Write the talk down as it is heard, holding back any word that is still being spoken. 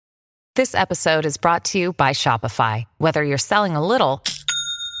This episode is brought to you by Shopify. Whether you're selling a little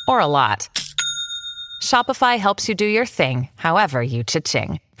or a lot, Shopify helps you do your thing, however you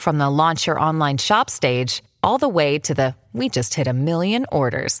cha-ching. From the launch your online shop stage, all the way to the we just hit 1 million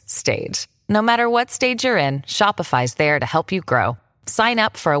orders stage. No matter what stage you're in, Shopify's there to help you grow. Sign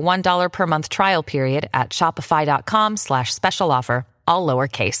up for a $1 per month trial period at shopify.com/special offer, all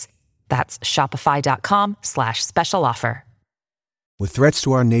lowercase. That's shopify.com/special offer. With threats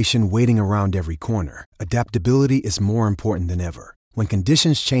to our nation waiting around every corner, adaptability is more important than ever. When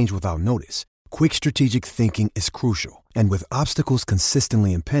conditions change without notice, quick strategic thinking is crucial. And with obstacles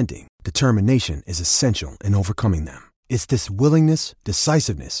consistently impending, determination is essential in overcoming them. It's this willingness,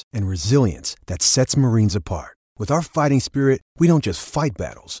 decisiveness, and resilience that sets Marines apart. With our fighting spirit, we don't just fight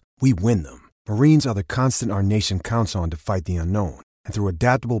battles, we win them. Marines are the constant our nation counts on to fight the unknown. And through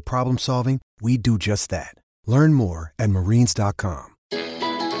adaptable problem solving, we do just that. Learn more at marines.com.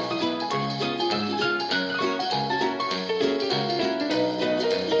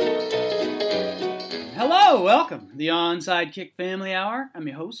 Hello, welcome to the Onside Kick Family Hour. I'm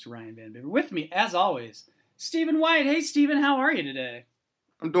your host, Ryan Van Bibber. With me, as always, Stephen White. Hey, Stephen, how are you today?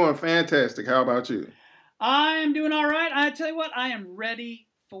 I'm doing fantastic. How about you? I'm doing all right. I tell you what, I am ready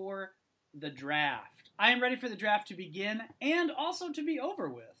for the draft. I am ready for the draft to begin and also to be over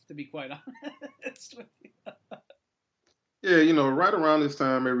with, to be quite honest with you. Yeah, right around this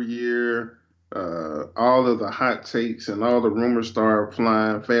time every year, all of the hot takes and all the rumors start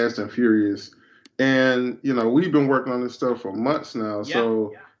flying fast and furious. And, we've been working on this stuff for months now.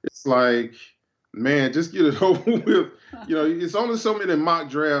 So it's like, man, just get it over with. It's only so many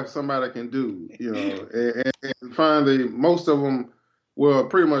mock drafts somebody can do, and finally, most of them, well,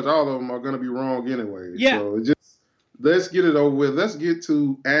 pretty much all of them are going to be wrong anyway. Yeah. So just let's get it over with. Let's get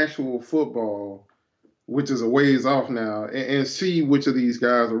to actual football, which is a ways off now, and see which of these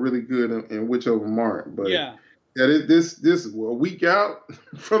guys are really good and which of them aren't. But this a week out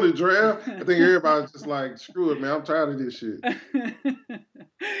from the draft, I think everybody's just like, screw it, man. I'm tired of this shit.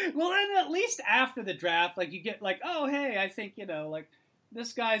 Well, and at least after the draft, like you get like, oh, hey, I think, like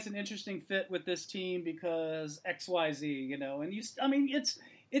this guy's an interesting fit with this team because XYZ, and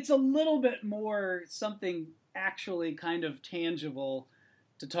it's a little bit more something actually kind of tangible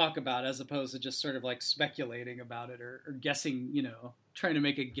to talk about as opposed to just sort of like speculating about it or guessing, trying to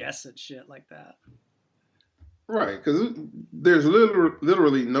make a guess at shit like that. Right, because there's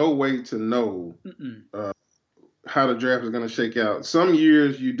literally no way to know how the draft is going to shake out. Some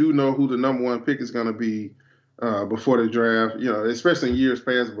years you do know who the number one pick is going to be before the draft, especially in years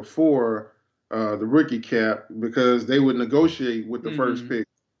past before the rookie cap, because they would negotiate with the first pick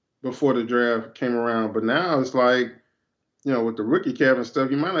before the draft came around. But now it's like, with the rookie cap and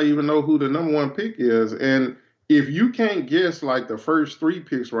stuff, you might not even know who the number one pick is. And if you can't guess like the first 3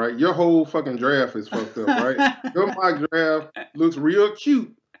 picks right, your whole fucking draft is fucked up, right? Your mock draft looks real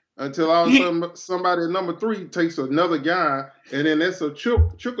cute until all of a sudden somebody at number 3 takes another guy, and then that's a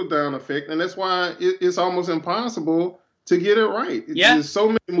trickle down effect, and that's why it's almost impossible to get it right. There's so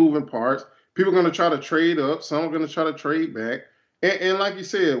many moving parts. People are going to try to trade up. Some are going to try to trade back. And like you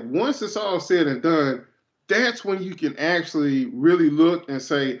said, once it's all said and done, that's when you can actually really look and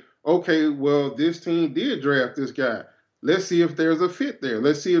say, okay, well, this team did draft this guy. Let's see if there's a fit there.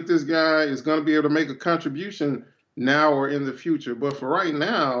 Let's see if this guy is going to be able to make a contribution now or in the future. But for right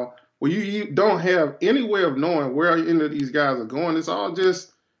now, well, you don't have any way of knowing where any of these guys are going. It's all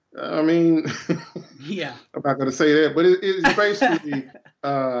just, I'm not going to say that, but it's basically,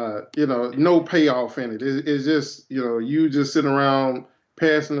 no payoff in it. It's just, you just sitting around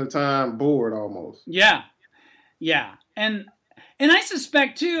passing the time bored almost. Yeah. And I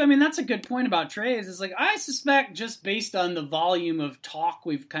suspect, too, that's a good point about trades. It's like, I suspect just based on the volume of talk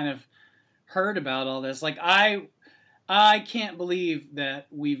we've kind of heard about all this, like, I can't believe that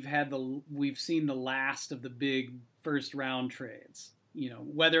we've seen the last of the big first round trades,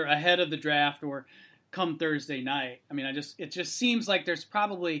 whether ahead of the draft or come Thursday night. It just seems like there's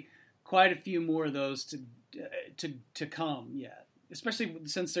probably quite a few more of those to come yet, especially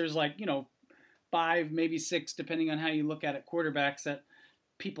since there's 5, maybe 6, depending on how you look at it, quarterbacks that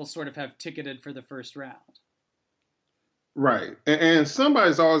people sort of have ticketed for the first round. Right. And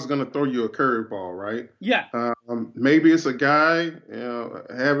somebody's always going to throw you a curveball, right? Yeah. Maybe it's a guy,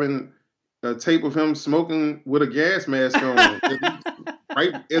 having a tape of him smoking with a gas mask on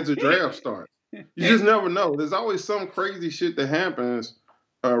right as the draft starts. You just never know. There's always some crazy shit that happens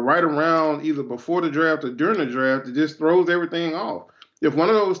right around either before the draft or during the draft that just throws everything off. If one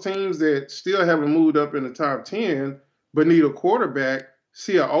of those teams that still haven't moved up in the top 10 but need a quarterback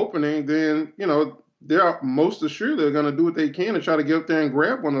see an opening, then, they're most assuredly going to do what they can to try to get up there and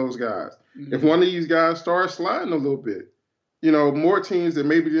grab one of those guys. Mm-hmm. If one of these guys starts sliding a little bit, more teams that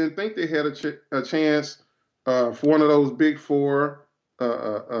maybe didn't think they had a chance for one of those big four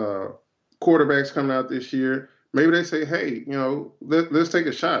quarterbacks coming out this year, maybe they say, hey, let's take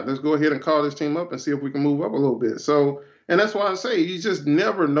a shot. Let's go ahead and call this team up and see if we can move up a little bit. So, and that's why I say you just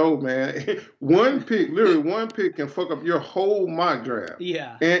never know, man. Literally one pick can fuck up your whole mock draft.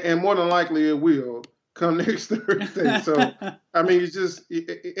 Yeah. And more than likely it will come next Thursday. So, I mean, it's just,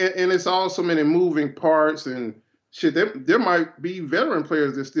 and it's all so many moving parts and shit. There might be veteran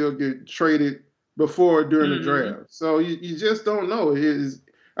players that still get traded before during the draft. So you just don't know.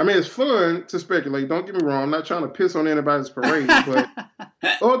 It's fun to speculate. Don't get me wrong. I'm not trying to piss on anybody's parade, but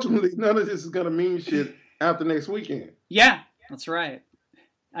ultimately none of this is going to mean shit after next weekend. Yeah, that's right.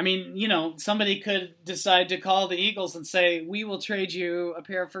 I mean, somebody could decide to call the Eagles and say, we will trade you a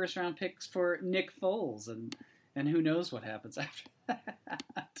pair of first-round picks for Nick Foles, and who knows what happens after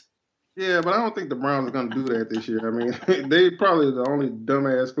that. Yeah, but I don't think the Browns are going to do that this year. I mean, they probably the only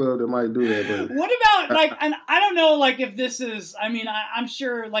dumbass club that might do that. But what about, and I don't know, if this is, I'm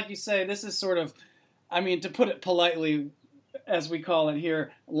sure, like you say, this is sort of, to put it politely, as we call it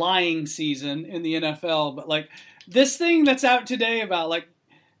here, lying season in the NFL. But, this thing that's out today about,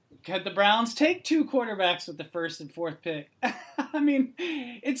 could the Browns take two quarterbacks with the first and fourth pick?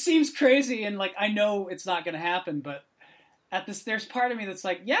 It seems crazy, and, I know it's not going to happen, but there's part of me that's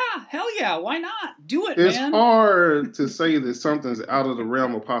yeah, hell yeah, why not? Do it, it's man. It's hard to say that something's out of the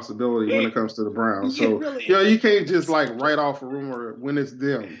realm of possibility when it comes to the Browns. So, really you can't just write off a rumor when it's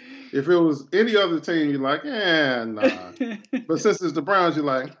them. If it was any other team, you're like, nah. But since it's the Browns, you're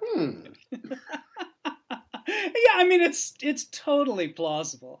like, Yeah, it's totally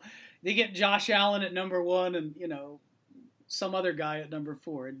plausible. They get Josh Allen at number 1 and, some other guy at number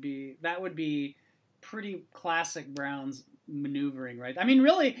 4. That would be pretty classic Browns maneuvering, right?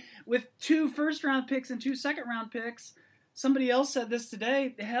 Really, with 2 first-round picks and 2 second-round picks, somebody else said this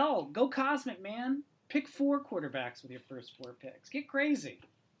today, hell, go cosmic, man. Pick 4 quarterbacks with your first 4 picks. Get crazy.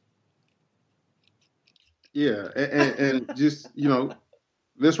 Yeah, and just,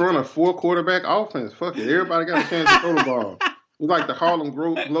 let's run a 4-quarterback offense. Fuck it. Everybody got a chance to throw the ball. It's like the Harlem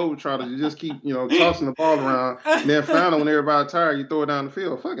Globetrotters. You just keep, tossing the ball around, and then finally when everybody's tired, you throw it down the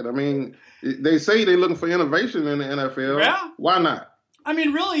field. Fuck it. They say they're looking for innovation in the NFL. Yeah. Why not?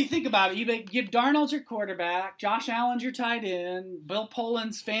 Really, think about it. You give Darnold your quarterback, Josh Allen's your tight end, Bill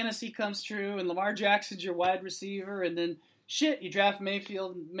Poland's fantasy comes true, and Lamar Jackson's your wide receiver, and then you draft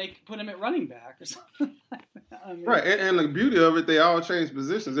Mayfield and put him at running back or something. Right, and the beauty of it, they all change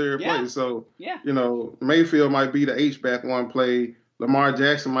positions every play. So, Mayfield might be the H-back one play. Lamar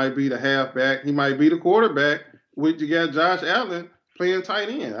Jackson might be the halfback. He might be the quarterback. You got Josh Allen playing tight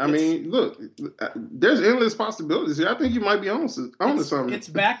end. Look, there's endless possibilities here. I think you might be on to something. It's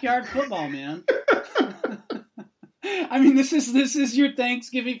backyard football, man. This is your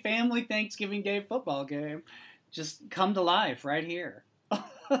family Thanksgiving Day football game. Just come to life right here.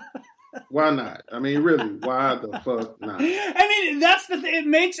 Why not? Really, why the fuck not? That's the thing. It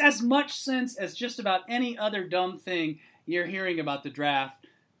makes as much sense as just about any other dumb thing you're hearing about the draft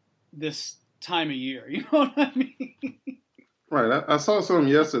this time of year. You know what I mean? Right. I saw something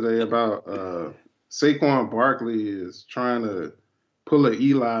yesterday about Saquon Barkley is trying to pull a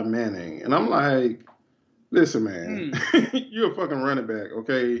Eli Manning. And I'm like, listen, man, you're a fucking running back,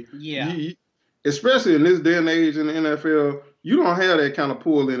 okay? Yeah. Especially in this day and age in the NFL, you don't have that kind of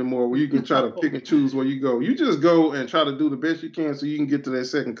pull anymore where you can try to pick and choose where you go. You just go and try to do the best you can so you can get to that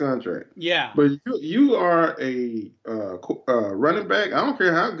second contract. Yeah. But you are a running back. I don't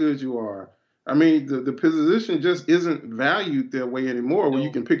care how good you are. The position just isn't valued that way anymore where you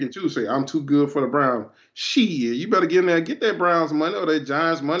can pick and choose. Say, I'm too good for the Browns. Shit, you better get in there, get that Browns money or that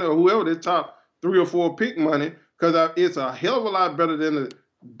Giants money or whoever their top 3 or 4 pick money because it's a hell of a lot better than the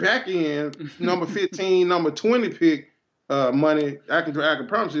back end number 15, number 20 pick money. I can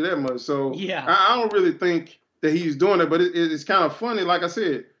promise you that much. So yeah. I don't really think that he's doing it, but it's kind of funny. Like I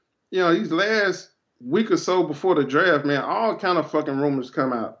said, these last week or so before the draft, man, all kind of fucking rumors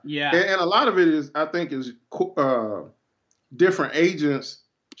come out. Yeah. And a lot of it is different agents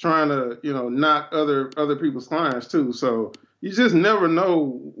trying to, knock other people's clients too. So you just never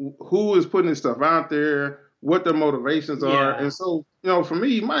know who is putting this stuff out there, what their motivations are. And so, for me,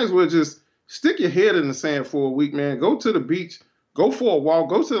 you might as well just stick your head in the sand for a week, man. Go to the beach, go for a walk,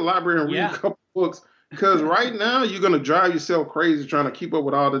 go to the library and read a couple books. Because right now you're going to drive yourself crazy trying to keep up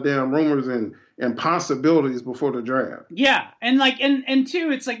with all the damn rumors and possibilities before the draft. Yeah. And and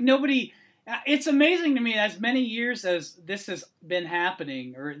two, it's nobody, It's amazing to me, as many years as this has been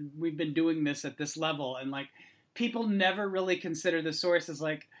happening, or we've been doing this at this level, and like people never really consider the source as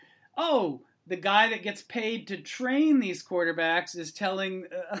like, oh, the guy that gets paid to train these quarterbacks is telling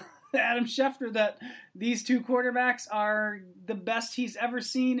Adam Schefter that these two quarterbacks are the best he's ever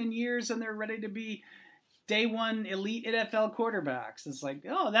seen in years, and they're ready to be day one elite NFL quarterbacks. It's like,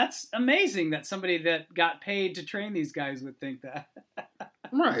 oh, that's amazing that somebody that got paid to train these guys would think that.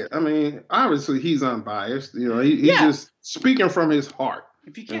 Right. I mean, obviously he's unbiased. You know, he's just speaking from his heart.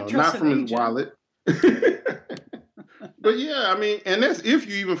 If you can't trust not from his wallet. But yeah, I mean, and that's if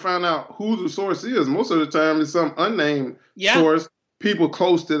you even find out who the source is. Most of the time, it's some unnamed source, people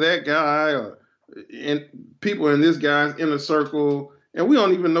close to that guy, and people in this guy's inner circle, and we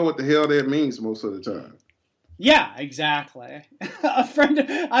don't even know what the hell that means most of the time. Yeah, exactly.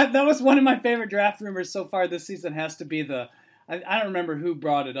 That was one of my favorite draft rumors so far this season. Has to be I don't remember who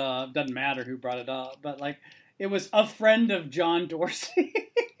brought it up. Doesn't matter who brought it up, but like it was a friend of John Dorsey.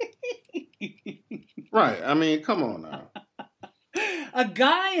 Right. I mean, come on now. A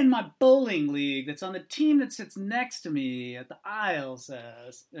guy in my bowling league that's on the team that sits next to me at the aisle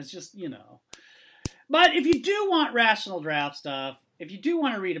says, it's just, you know. But if you do want rational draft stuff, if you do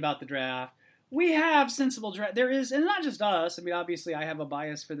want to read about the draft, we have sensible draft. There is, and not just us. I mean, obviously I have a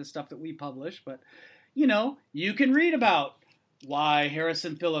bias for the stuff that we publish, but, you know, you can read about why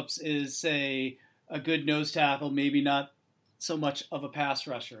Harrison Phillips is, say, a good nose tackle, maybe not so much of a pass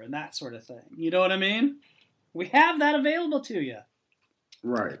rusher and that sort of thing. You know what I mean? We have that available to you.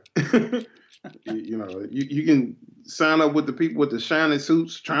 Right. You know, you can sign up with the people with the shiny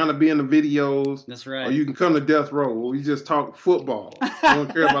suits trying to be in the videos. That's right. Or you can come to Death Row where we just talk football. We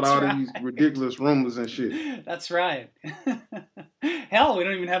don't care about all these ridiculous rumors and shit. That's right. Hell, we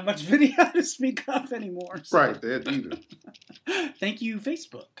don't even have much video to speak of anymore. So. Right, that either. Thank you,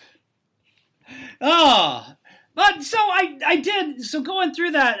 Facebook. But so I did. So going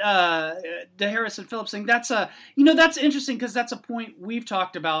through that, the Harrison Phillips thing, that's that's interesting because that's a point we've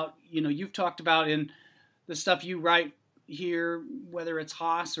talked about. You know, you've talked about in the stuff you write here, whether it's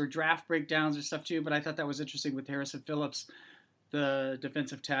Haas or draft breakdowns or stuff too. But I thought that was interesting with Harrison Phillips, the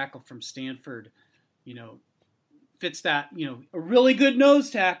defensive tackle from Stanford. You know, fits that. You know, a really good nose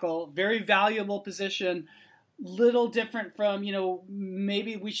tackle, very valuable position. Little different from, you know,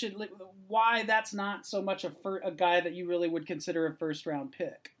 maybe we should, why that's not so much a guy that you really would consider a first round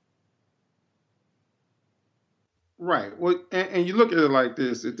pick. Right. Well, and you look at it like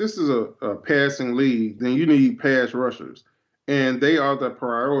this. If this is a passing league, then you need pass rushers. And they are the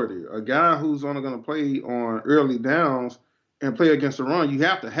priority. A guy who's only going to play on early downs and play against the run, you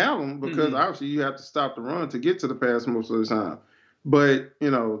have to have him because obviously you have to stop the run to get to the pass most of the time. But, you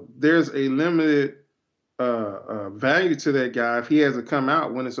know, there's a limited value to that guy if he has to come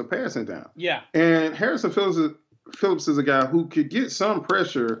out when it's a passing down. Yeah. And Harrison Phillips is a guy who could get some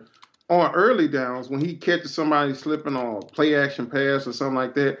pressure on early downs when he catches somebody slipping on play action pass or something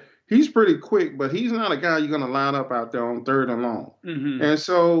like that. He's pretty quick, but he's not a guy you're going to line up out there on third and long. Mm-hmm. And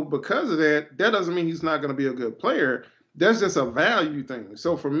so because of that, that doesn't mean he's not going to be a good player. That's just a value thing.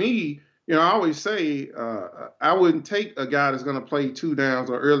 So for me, you know, I always say I wouldn't take a guy that's going to play 2 downs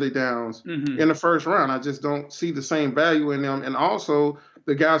or early downs in the first round. I just don't see the same value in them. And also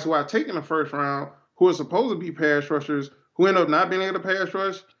the guys who I take in the first round who are supposed to be pass rushers who end up not being able to pass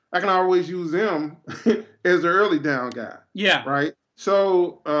rush, I can always use them as the early down guy. Yeah. Right.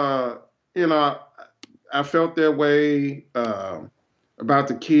 So, you know, I felt that way about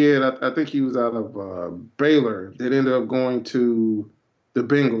the kid. I think he was out of Baylor that ended up going to the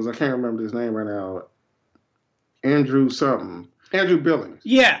Bengals. I can't remember his name right now. Andrew Billings.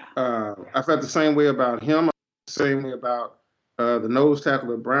 Yeah. I felt the same way about him. The same way about the nose tackle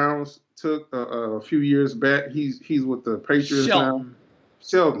the Browns took a few years back. He's with the Patriots now.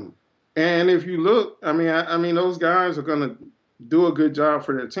 Sheldon. And if you look, I mean, those guys are going to do a good job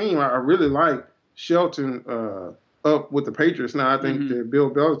for their team. I really like Shelton up with the Patriots now. I think that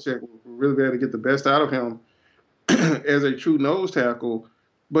Bill Belichick will really be able to get the best out of him as a true nose tackle.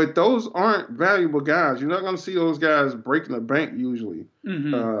 But those aren't valuable guys. You're not going to see those guys breaking the bank usually.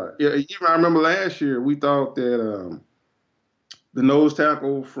 Even I remember last year we thought that the nose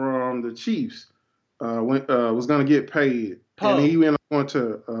tackle from the Chiefs was going to get paid. Poe. And he went on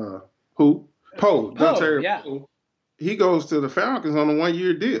to who? Poe. Yeah. Poe. He goes to the Falcons on a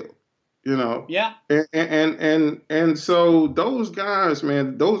 1-year deal. You know. Yeah. And so those guys,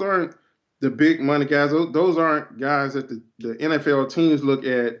 man, those aren't the big money guys. Those aren't guys that the NFL teams look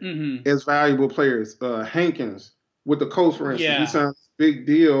at as valuable players. Hankins with the Colts, for instance, he signed a big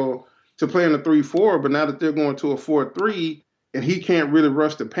deal to play in a 3-4, but now that they're going to a 4-3, and he can't really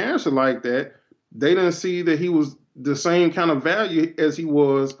rush the passer like that, they didn't see that he was the same kind of value as he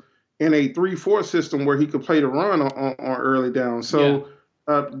was in a 3-4 system where he could play the run on early down. So,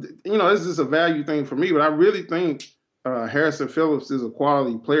 this is a value thing for me, but I really think Harrison Phillips is a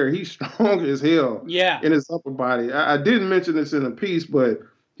quality player. He's strong as hell in his upper body. I didn't mention this in the piece, but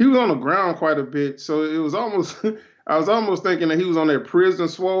he was on the ground quite a bit. So it was almost, I was almost thinking that he was on that prison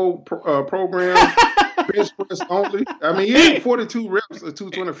swole program, bench press only. I mean, he had 42 reps of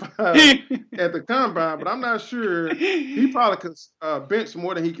 225 at the combine, but I'm not sure. He probably could bench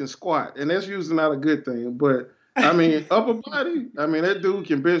more than he can squat, and that's usually not a good thing. But I mean, upper body, I mean, that dude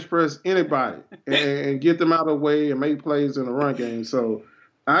can bench press anybody and get them out of the way and make plays in the run game. So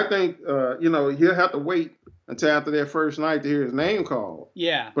I think, he'll have to wait until after that first night to hear his name called.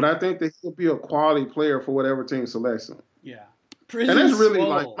 Yeah. But I think that he'll be a quality player for whatever team selects him. Yeah. And that's really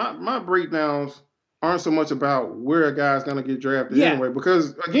like my breakdowns aren't so much about where a guy's going to get drafted anyway,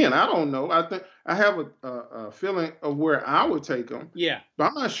 because again, I don't know. I think I have a feeling of where I would take them. Yeah. But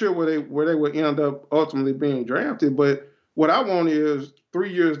I'm not sure where they would end up ultimately being drafted. But what I want is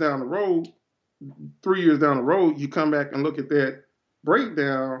 3 years down the road, you come back and look at that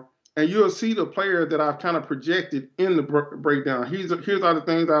breakdown, and you'll see the player that I've kind of projected in the breakdown. Here's all the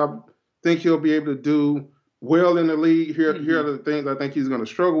things I think he'll be able to do well in the league. Here are the things I think he's going to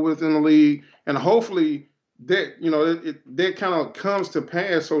struggle with in the league. And hopefully that, that kind of comes to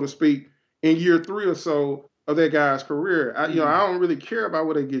pass, so to speak, in year 3 or so of that guy's career. I don't really care about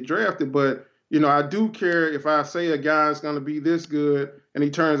where they get drafted, but, I do care if I say a guy's going to be this good and he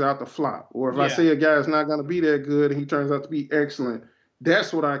turns out to flop. Or if I say a guy's not going to be that good and he turns out to be excellent.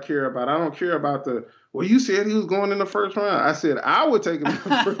 That's what I care about. I don't care about you said he was going in the first round. I said I would take him in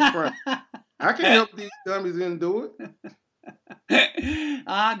the first round. I can't help these dummies didn't do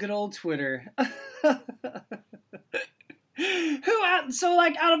it. Good old Twitter. So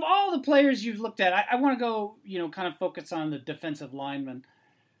out of all the players you've looked at, I want to go, kind of focus on the defensive lineman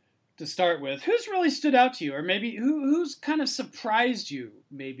to start with. Who's really stood out to you, or maybe who's kind of surprised you,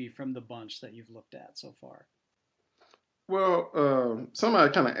 maybe from the bunch that you've looked at so far? Well,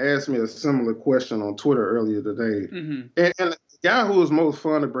 somebody kind of asked me a similar question on Twitter earlier today, and the guy who was most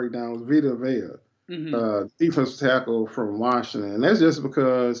fun to break down was Vita Vea, defensive tackle from Washington. And that's just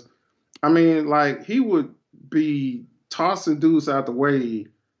because, he would be tossing dudes out the way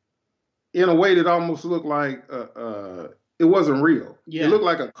in a way that almost looked like it wasn't real. Yeah. It looked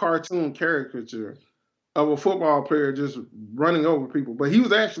like a cartoon caricature of a football player just running over people, but he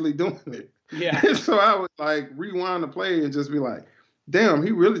was actually doing it. Yeah. And so I would rewind the play and just be like, damn,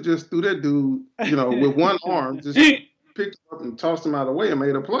 he really just threw that dude, with one arm, just picked him up and tossed him out of the way and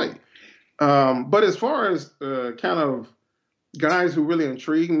made a play. But as far as kind of guys who really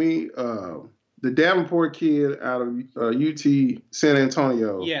intrigue me, the Davenport kid out of UT San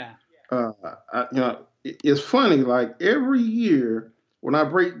Antonio. Yeah. It's funny, like every year when I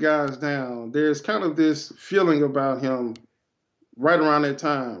break guys down, there's kind of this feeling about him right around that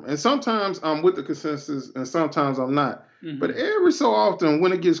time. And sometimes I'm with the consensus and sometimes I'm not. Mm-hmm. But every so often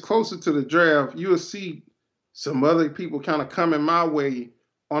when it gets closer to the draft, you'll see some other people kind of coming my way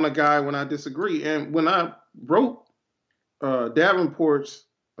on a guy when I disagree. And when I wrote Davenport's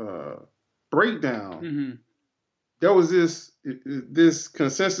breakdown, there was this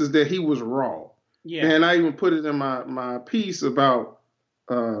consensus that he was raw. Yeah. And I even put it in my piece about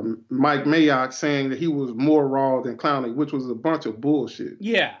Mike Mayock saying that he was more raw than Clowney, which was a bunch of bullshit.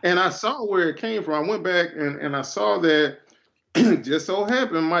 Yeah. And I saw where it came from. I went back and I saw that just so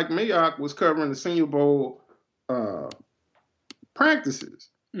happened Mike Mayock was covering the Senior Bowl practices.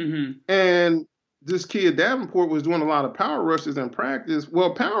 Mm-hmm. And this kid Davenport was doing a lot of power rushes in practice.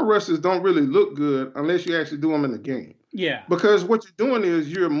 Well, power rushes don't really look good unless you actually do them in the game. Yeah. Because what you're doing is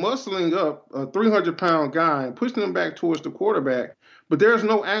you're muscling up a 300-pound guy and pushing him back towards the quarterback, but there's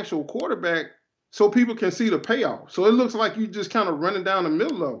no actual quarterback so people can see the payoff. So it looks like you're just kind of running down the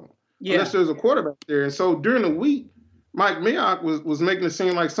middle of them unless there's a quarterback there. And so during the week, Mike Mayock was making it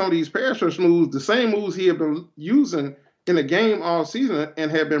seem like some of these pass rush moves, the same moves he had been using in the game all season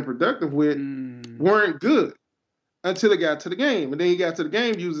and had been productive with, weren't good until it got to the game. And then he got to the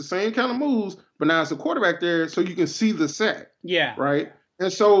game, used the same kind of moves, but now it's a quarterback there so you can see the sack. Yeah. Right?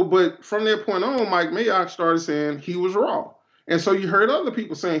 And so, but from that point on, Mike Mayock started saying he was raw. And so you heard other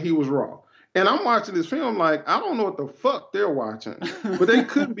people saying he was raw. And I'm watching this film like, I don't know what the fuck they're watching, but they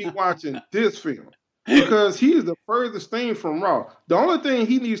couldn't be watching this film because he is the furthest thing from raw. The only thing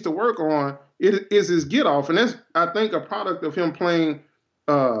he needs to work on is his get off. And that's, I think, a product of him playing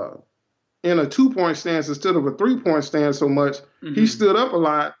in a 2-point stance instead of a 3-point stance so much. Mm-hmm. He stood up a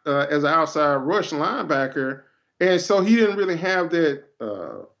lot as an outside rush linebacker. And so he didn't really have that,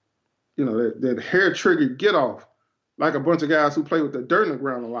 that hair trigger get off like a bunch of guys who play with the dirt in the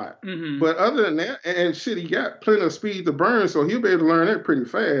ground a lot. Mm-hmm. But other than that, and shit, he got plenty of speed to burn, so he'll be able to learn that pretty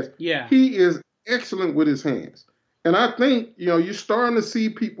fast. Yeah. He is excellent with his hands. And I think, you're starting to see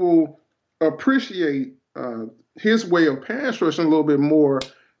people appreciate his way of pass rushing a little bit more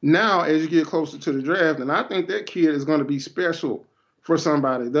now as you get closer to the draft. And I think that kid is going to be special for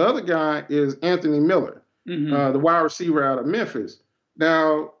somebody. The other guy is Anthony Miller, the wide receiver out of Memphis.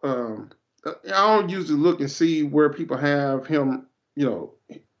 Now, I don't usually look and see where people have him,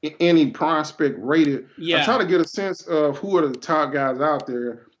 any prospect rated. Yeah. I try to get a sense of who are the top guys out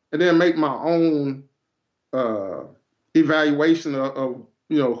there and then make my own evaluation of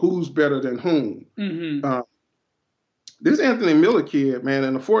who's better than whom. Mm-hmm. This Anthony Miller kid, man,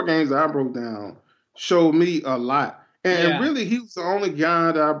 in the 4 games that I broke down, showed me a lot. And really, he was the only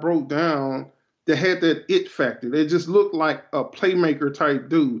guy that I broke down that had that it factor. It just looked like a playmaker type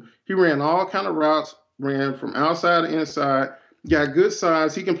dude. He ran all kind of routes, ran from outside to inside, got good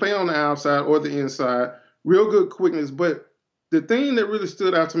size. He can play on the outside or the inside, real good quickness. But the thing that really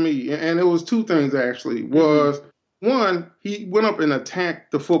stood out to me, and it was 2 things actually, was one, he went up and attacked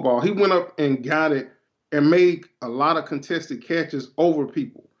the football. He went up and got it and made a lot of contested catches over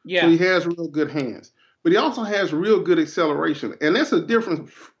people. Yeah. So he has real good hands. But he also has real good acceleration. And that's a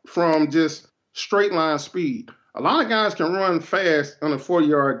difference from just straight line speed. A lot of guys can run fast on a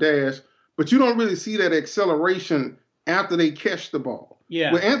 40-yard dash, but you don't really see that acceleration after they catch the ball.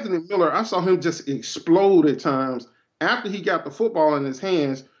 Yeah. With Anthony Miller, I saw him just explode at times after he got the football in his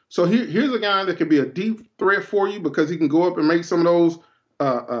hands. So here's a guy that can be a deep threat for you because he can go up and make some of those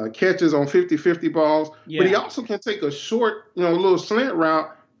catches on 50-50 balls. Yeah. But he also can take a short, little slant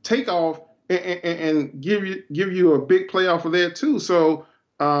route, take off, and give you a big play off of that too. So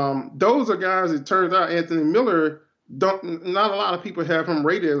those are guys, it turns out Anthony Miller, not a lot of people have him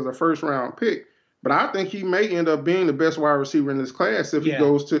rated as a first-round pick. But I think he may end up being the best wide receiver in this class if he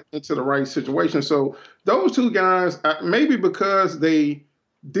goes into the right situation. So those 2 guys, maybe because they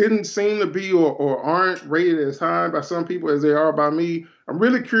didn't seem to be or aren't rated as high by some people as they are by me, I'm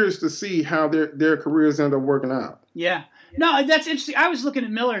really curious to see how their careers end up working out. Yeah. No, that's interesting. I was looking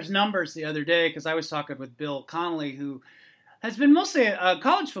at Miller's numbers the other day because I was talking with Bill Connolly, who has been mostly a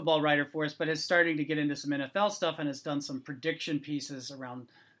college football writer for us, but is starting to get into some NFL stuff and has done some prediction pieces around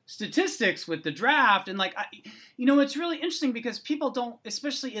statistics with the draft. And it's really interesting because people don't,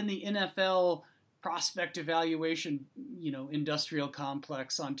 especially in the NFL prospect evaluation, industrial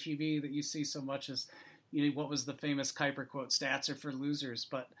complex on TV that you see so much as, what was the famous Kuiper quote, stats are for losers.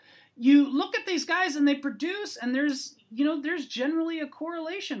 But you look at these guys and they produce, and there's generally a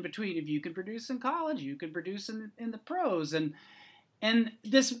correlation between if you can produce in college, you can produce in the pros. And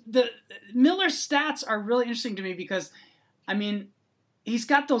the Miller stats are really interesting to me because, he's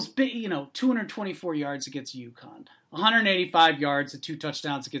got those big, 224 yards against UConn, 185 yards and 2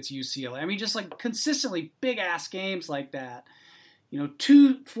 touchdowns against UCLA. Just consistently big ass games like that.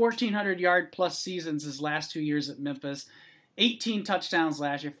 2 1,400-yard plus seasons his last 2 years at Memphis, 18 touchdowns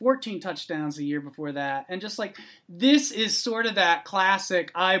last year, 14 touchdowns the year before that. And just this is sort of that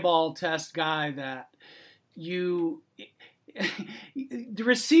classic eyeball test guy that the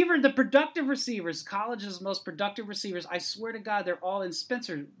productive receivers, college's most productive receivers, I swear to God, they're all in.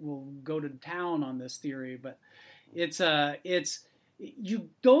 Spencer will go to town on this theory, but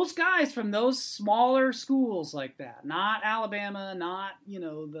those guys from those smaller schools like that, not Alabama, not,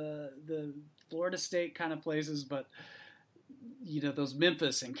 the Florida State kind of places, but those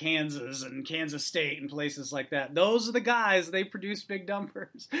Memphis and Kansas State and places like that. Those are the guys, they produce big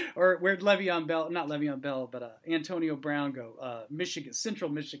numbers. Or where'd Antonio Brown go? Michigan, Central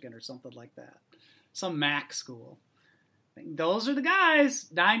Michigan or something like that. Some MAC school. Those are the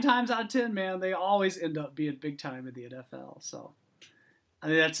guys. 9 times out of 10, man, they always end up being big time in the NFL. So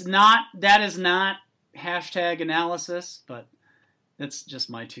that is not hashtag analysis, but that's just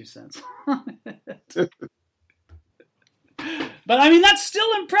my 2 cents. But that's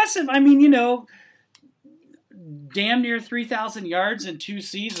still impressive. Damn near 3,000 yards in 2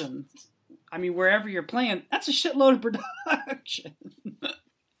 seasons. Wherever you're playing, that's a shitload of production.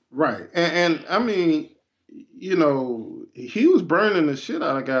 Right. And he was burning the shit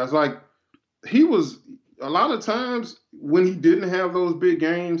out of guys. He was, a lot of times when he didn't have those big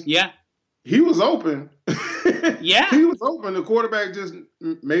games, he was open. Yeah. He was open. The quarterback just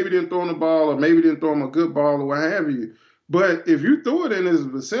maybe didn't throw him the ball or maybe didn't throw him a good ball or what have you. But if you threw it in his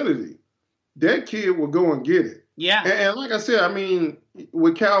vicinity, that kid will go and get it. Yeah. And like I said,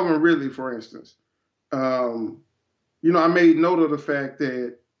 with Calvin Ridley, for instance, I made note of the fact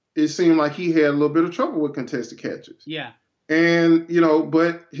that it seemed like he had a little bit of trouble with contested catches. Yeah. And,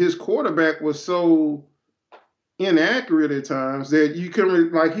 but his quarterback was so inaccurate at times that you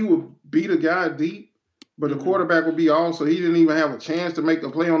couldn't, like, he would beat a guy deep, but the quarterback would be off, so he didn't even have a chance to make a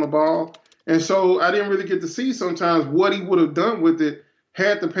play on the ball. And so I didn't really get to see sometimes what he would have done with it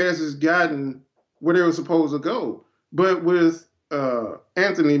had the passes gotten where they were supposed to go. But with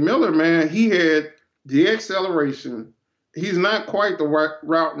Anthony Miller, man, he had the acceleration. He's not quite the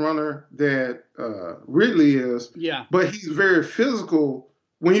route runner that Ridley is, but he's very physical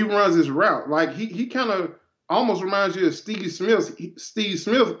when he runs his route. Like, he kind of almost reminds you of Steve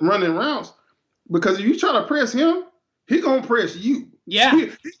Smith running routes, because if you try to press him, he's going to press you. Yeah.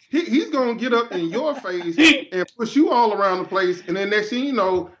 He's going to get up in your face and push you all around the place. And then next thing you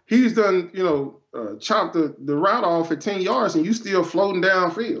know, he's done, chopped the route off at 10 yards and you still floating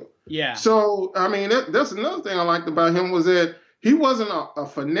downfield. Yeah. So, I mean, that's another thing I liked about him, was that he wasn't a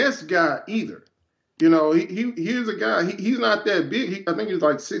finesse guy either. He's a guy, he's not that big. I think he's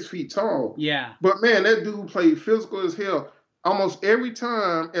like 6 feet tall. Yeah. But, man, that dude played physical as hell. Almost every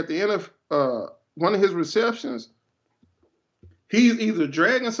time at the end of one of his receptions, he's either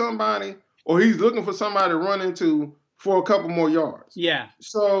dragging somebody or he's looking for somebody to run into for a couple more yards. Yeah.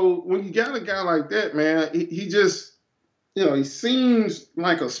 So when you got a guy like that, man, he just, he seems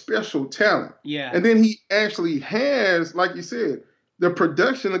like a special talent. Yeah. And then he actually has, like you said, the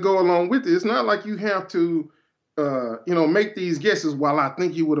production to go along with it. It's not like you have to, make these guesses, while I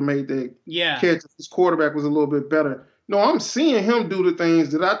think you would have made that catch if his quarterback was a little bit better. No, I'm seeing him do the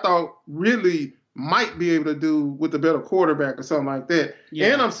things that I thought really might be able to do with a better quarterback or something like that.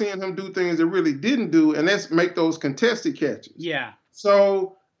 Yeah. And I'm seeing him do things that really didn't do, and that's make those contested catches. Yeah.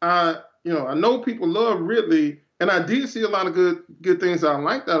 So, I know people love Ridley, and I did see a lot of good things I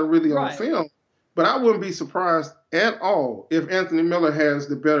liked out of Ridley on film, but I wouldn't be surprised at all if Anthony Miller has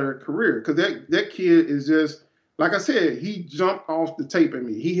the better career, because that kid is just, like I said, he jumped off the tape at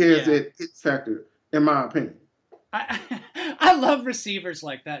me. He has that it factor, in my opinion. I love receivers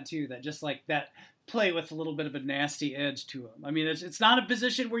like that too, that just like that play with a little bit of a nasty edge to them. I mean, it's not a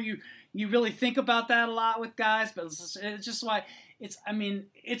position where you really think about that a lot with guys, but it's just why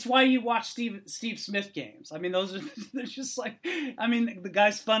it's why you watch Steve Smith games. I mean, they're just like, I mean, the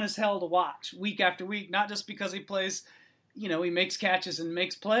guy's fun as hell to watch week after week, not just because he plays, he makes catches and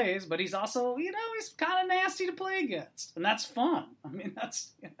makes plays, but he's also, he's kind of nasty to play against, and that's fun. I mean,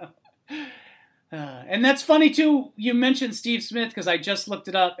 that's, and that's funny, too. You mentioned Steve Smith, because I just looked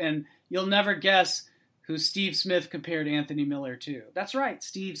it up, and you'll never guess who Steve Smith compared Anthony Miller to. That's right,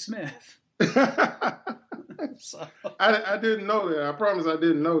 Steve Smith. So. I didn't know that. I promise I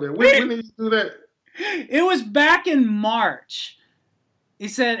didn't know that. When did you do that? It was back in March. He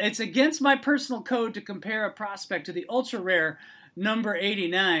said, it's against my personal code to compare a prospect to the ultra-rare number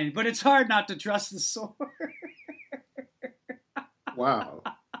 89, but it's hard not to trust the source. Wow.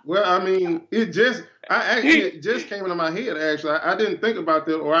 Well, I mean, it just came into my head, actually. I didn't think about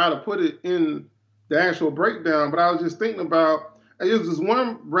that, or I'd have put it in the actual breakdown, but I was just thinking about, it was this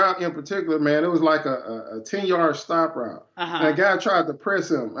one route in particular, man. It was like a 10-yard stop route. Uh-huh. And a guy tried to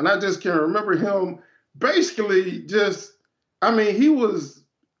press him, and I just can remember him basically just, I mean, he was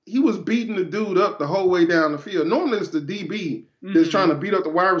beating the dude up the whole way down the field. Normally it's the DB that's trying to beat up the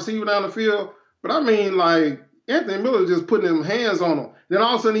wide receiver down the field, but I mean, like, Anthony Miller just putting them hands on him. Then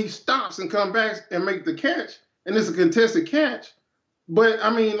all of a sudden he stops and comes back and make the catch, and it's a contested catch. But, I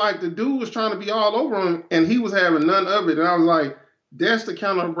mean, like, the dude was trying to be all over him, and he was having none of it. And I was like, that's the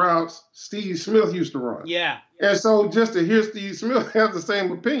kind of routes Steve Smith used to run. Yeah. And so just to hear Steve Smith have the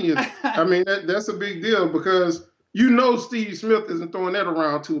same opinion, I mean, that's a big deal, because Steve Smith isn't throwing that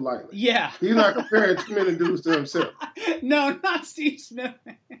around too lightly. Yeah. He's not comparing too many dudes to himself. No, not Steve Smith.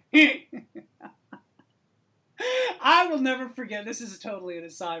 I will never forget, this is totally an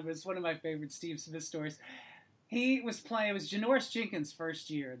aside, but it's one of my favorite Steve Smith stories. He was playing, it was Janoris Jenkins' first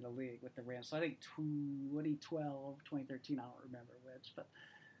year in the league with the Rams. So I think 2012, 2013, I don't remember which. But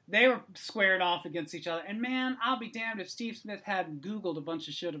they were squaring off against each other. And man, I'll be damned if Steve Smith hadn't Googled a bunch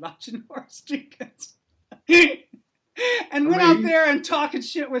of shit about Janoris Jenkins. And went out there and talking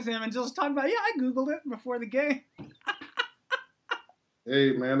shit with him and just talking about, I Googled it before the game.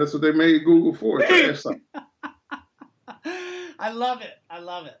 Hey, man, that's what they made Google for. I love it. I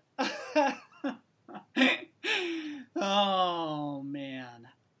love it. Oh, man.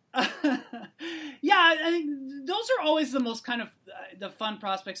 Yeah, I think those are always the most kind of the fun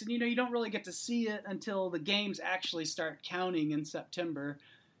prospects. And, you don't really get to see it until the games actually start counting in September,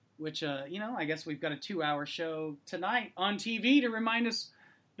 which, I guess we've got a 2-hour show tonight on TV to remind us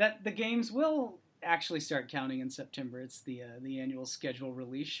that the games will actually start counting in September. It's the annual schedule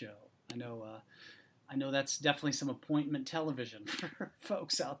release show. I know that's definitely some appointment television for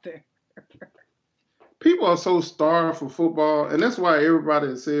folks out there. People are so starved for football, and that's why everybody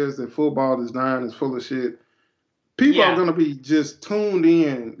that says that football is dying is full of shit. People are going to be just tuned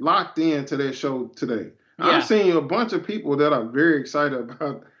in, locked in to that show today. Yeah. I've seen a bunch of people that are very excited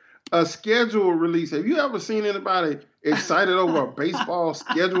about a schedule release. Have you ever seen anybody excited over a baseball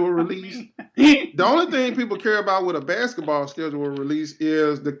schedule release? The only thing people care about with a basketball schedule release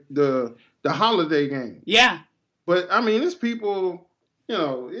is the holiday game. Yeah. But, I mean, it's people,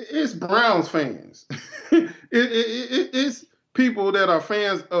 it's Browns fans. It's people that are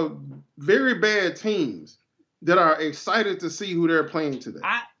fans of very bad teams that are excited to see who they're playing today.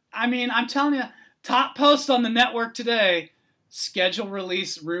 I mean, I'm telling you, top post on the network today, schedule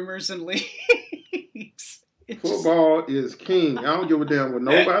release rumors and leaks. Football is king. I don't give a damn what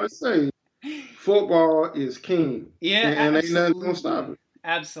nobody say. Football is king. Yeah, and ain't nothing going to stop it.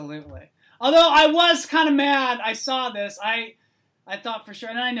 Absolutely. Although I was kind of mad. I saw this. I thought for sure,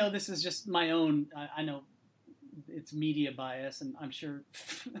 and I know this is just my own, I know it's media bias, and I'm sure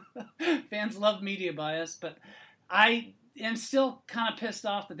fans love media bias, but I am still kind of pissed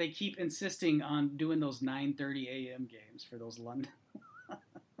off that they keep insisting on doing those 9:30 a.m. games for those London.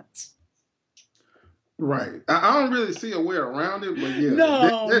 Right. I don't really see a way around it, but yeah.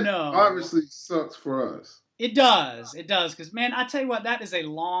 No. Obviously sucks for us. It does. Because, man, I tell you what, that is a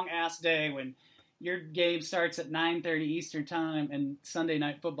long-ass day when your game starts at 9:30 Eastern time and Sunday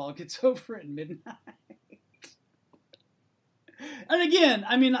Night Football gets over at midnight. And again,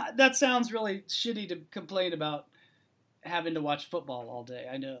 I mean, that sounds really shitty to complain about having to watch football all day.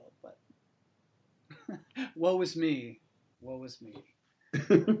 I know, but woe is me. But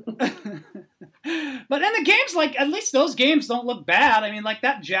in the games, like, at least those games don't look bad. I mean, like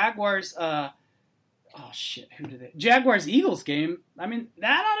that Jaguars, Jaguars-Eagles game, I mean,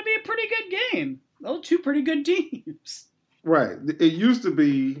 that ought to be a pretty good game. Those are two pretty good teams. Right. It used to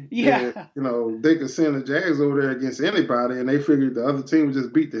be that, they could send the Jags over there against anybody, and they figured the other team would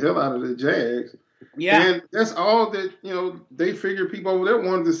just beat the hell out of the Jags. Yeah. And that's all that, they figured people over there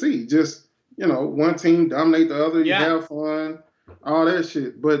wanted to see. Just, one team dominate the other, you have fun, all that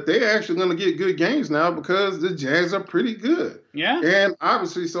shit. But they're actually going to get good games now because the Jags are pretty good. Yeah. And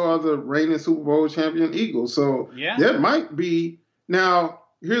obviously so are the reigning Super Bowl champion Eagles. So that might be. Now,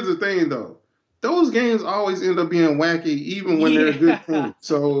 here's the thing, though. Those games always end up being wacky, even when they're a good team.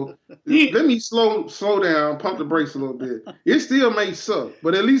 So let me slow down, pump the brakes a little bit. It still may suck,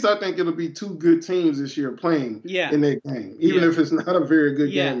 but at least I think it'll be two good teams this year playing in that game, even if it's not a very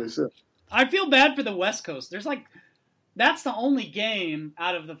good game itself. I feel bad for the West Coast. That's the only game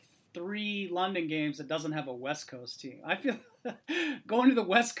out of the 3 London games that doesn't have a West Coast team. I feel going to the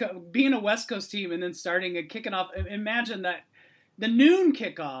West Coast, being a West Coast team, and then kicking off. Imagine that the noon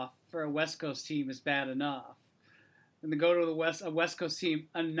kickoff for a West Coast team is bad enough. And to go to a West Coast team,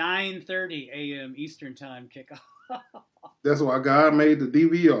 a 9:30 a.m. Eastern time kickoff. That's why God made the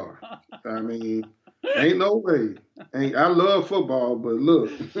DVR. I mean, ain't no way. I love football, but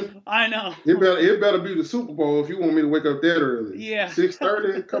look. I know. It better be the Super Bowl if you want me to wake up that early. Yeah.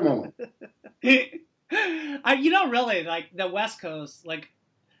 6:30? Come on. Really, like the West Coast,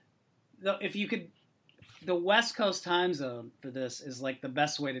 the West Coast time zone for this is like the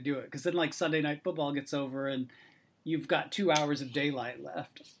best way to do it, because then like Sunday Night Football gets over and you've got 2 hours of daylight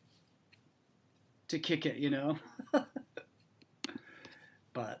left to kick it,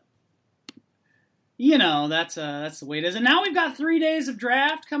 But that's the way it is. And now we've got 3 days of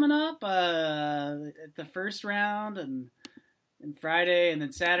draft coming up. At the first round and Friday and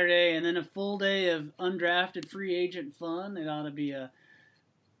then Saturday, and then a full day of undrafted free agent fun. It ought to be a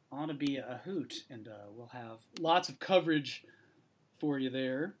hoot, and we'll have lots of coverage for you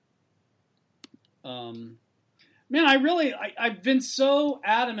there. Man, I've been so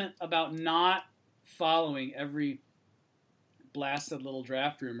adamant about not following every blasted little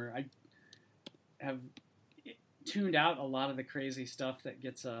draft rumor. I have tuned out a lot of the crazy stuff that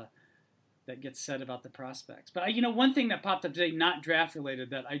gets said about the prospects. But one thing that popped up today, not draft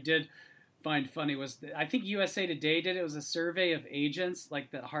related, that I did find funny was I think USA Today did it. It was a survey of agents,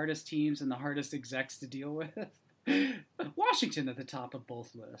 like the hardest teams and the hardest execs to deal with. Washington at the top of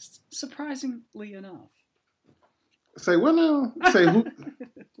both lists, surprisingly enough. Say what now? Say who?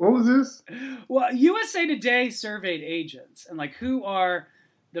 What was this? Well, USA Today surveyed agents and like who are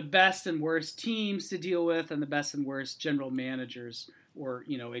the best and worst teams to deal with and the best and worst general managers or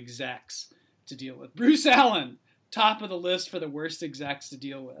execs to deal with. Bruce Allen, top of the list for the worst execs to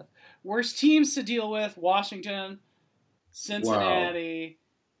deal with. Worst teams to deal with: Washington, Cincinnati,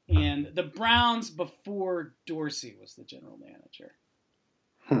 and the Browns before Dorsey was the general manager.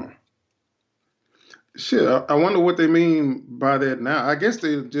 Shit, I wonder what they mean by that now. I guess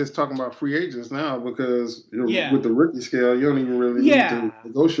they're just talking about free agents now because with the rookie scale, you don't even really need to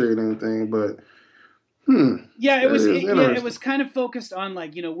negotiate anything. But it was kind of focused on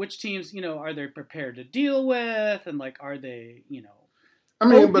like, which teams, are they prepared to deal with, and like, are they, I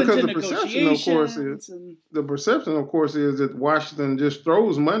mean, because the perception, of course, is that Washington just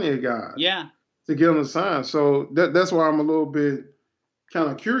throws money at guys, to get them to sign. So that's why I'm a little bit kind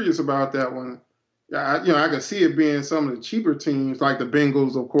of curious about that one. I can see it being some of the cheaper teams, like the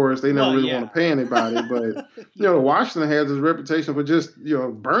Bengals, of course. They never really want to pay anybody. But, Washington has this reputation for just,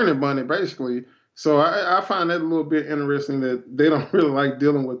 burning money, basically. So I find that a little bit interesting that they don't really like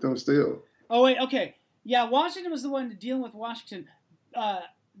dealing with them still. Oh, wait, okay. Yeah, Washington was the one dealing with Washington.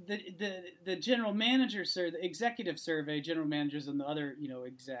 The general manager, the executive survey, general managers and the other,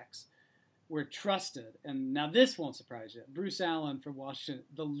 execs were trusted. And now this won't surprise you. Bruce Allen from Washington,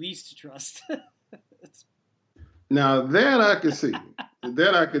 the least trusted. Now that I could see.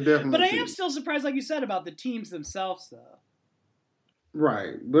 That I could definitely see. But I am still surprised, like you said, about the teams themselves, though.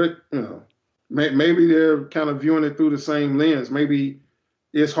 Right. But, maybe they're kind of viewing it through the same lens. Maybe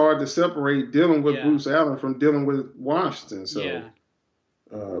it's hard to separate dealing with Bruce Allen from dealing with Washington. So,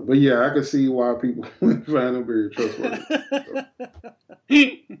 but I could see why people find him very trustworthy.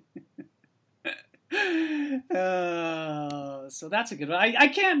 So that's a good one. I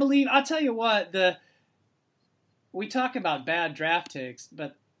can't believe, I'll tell you what, we talk about bad draft takes,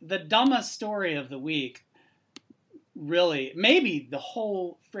 but the dumbest story of the week, really, maybe the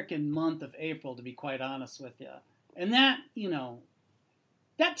whole freaking month of April, to be quite honest with you. And that,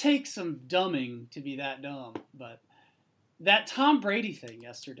 that takes some dumbing to be that dumb. But that Tom Brady thing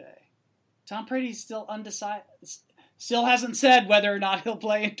yesterday, Tom Brady's still undecided. Still hasn't said whether or not he'll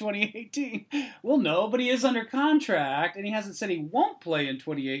play in 2018. Well, no, but he is under contract, and he hasn't said he won't play in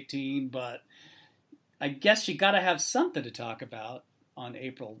 2018, but I guess you got to have something to talk about on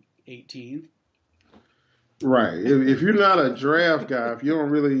April 18th. Right. If you're not a draft guy, if you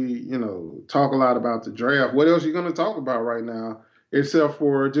don't really, talk a lot about the draft, what else are you going to talk about right now except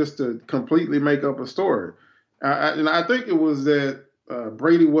for just to completely make up a story? And I think it was that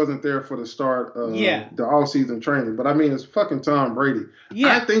Brady wasn't there for the start of the all-season training. But, I mean, it's fucking Tom Brady.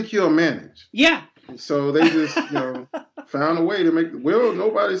 Yeah. I think he'll manage. Yeah. So they just, found a way to make –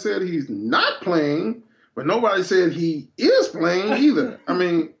 nobody said he's not playing, but nobody said he is playing either. I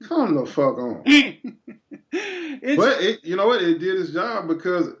mean, come the fuck on. But you know what? It did its job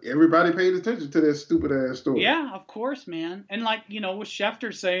because everybody paid attention to that stupid ass story. Yeah, of course, man. And like, with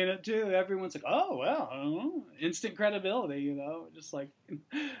Schefter saying it too, everyone's like, "Oh well, instant credibility." Just like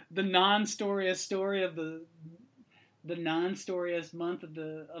the non-storiest story of the non-storiest month of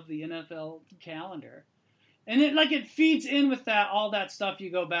the NFL calendar, and it feeds in with all that stuff. You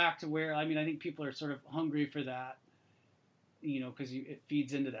go back to where I think people are sort of hungry for that. Because it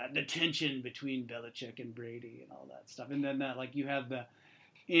feeds into that, the tension between Belichick and Brady and all that stuff. And then you have the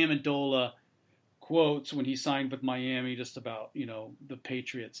Amendola quotes when he signed with Miami just about, the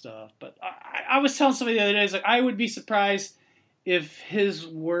Patriot stuff. But I was telling somebody the other day, I would be surprised if his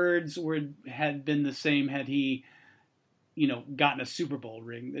words had been the same had he, gotten a Super Bowl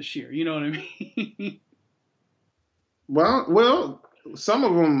ring this year. You know what I mean? Well, some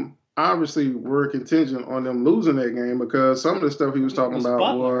of them obviously were contingent on them losing that game because some of the stuff he was talking about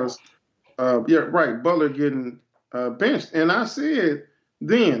Butler. was, Butler getting benched. And I said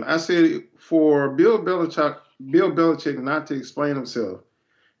for Bill Belichick not to explain himself,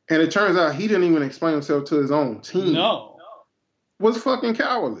 and it turns out he didn't even explain himself to his own team. No. Was fucking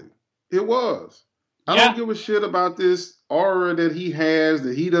cowardly. It was. I don't give a shit about this aura that he has,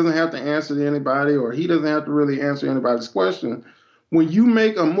 that he doesn't have to answer to anybody or he doesn't have to really answer anybody's question. When you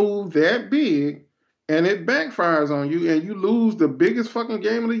make a move that big and it backfires on you and you lose the biggest fucking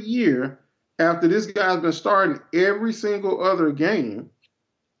game of the year after this guy's been starting every single other game,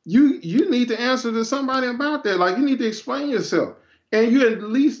 you need to answer to somebody about that. You need to explain yourself. And you at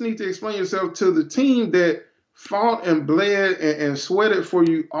least need to explain yourself to the team that fought and bled and sweated for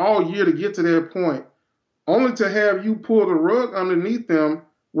you all year to get to that point, only to have you pull the rug underneath them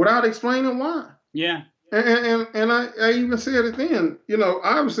without explaining why. Yeah. And I even said it then,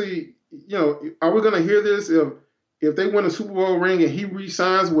 obviously, are we going to hear this if they win a Super Bowl ring and he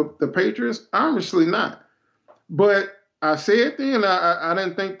re-signs with the Patriots? Obviously not. But I said then I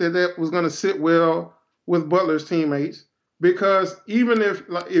didn't think that was going to sit well with Butler's teammates because even if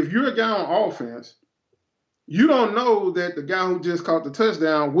you're a guy on offense, you don't know that the guy who just caught the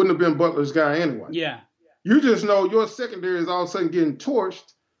touchdown wouldn't have been Butler's guy anyway. Yeah. You just know your secondary is all of a sudden getting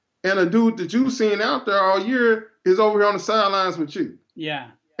torched and a dude that you've seen out there all year is over here on the sidelines with you.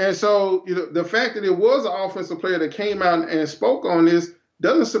 Yeah. And so, the fact that it was an offensive player that came out and spoke on this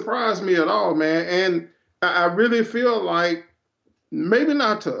doesn't surprise me at all, man. And I really feel like maybe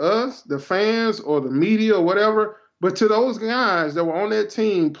not to us, the fans or the media or whatever, but to those guys that were on that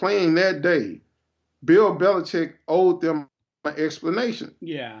team playing that day, Bill Belichick owed them an explanation.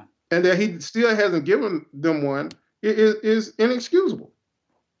 Yeah. And that he still hasn't given them one is inexcusable.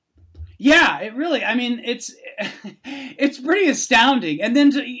 Yeah, it really, I mean, it's pretty astounding. And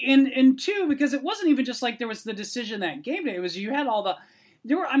then in two, because it wasn't even just like there was the decision that game day. It was, you had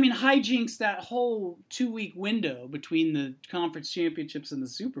there were hijinks that whole 2-week window between the conference championships and the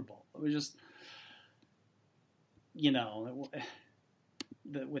Super Bowl. It was just,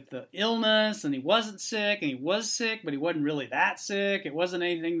 with the illness, and he wasn't sick, and he was sick, but he wasn't really that sick. It wasn't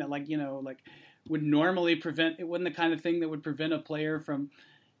anything that would normally prevent, it wasn't the kind of thing that would prevent a player from,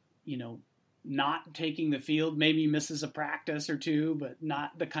 not taking the field, maybe misses a practice or two, but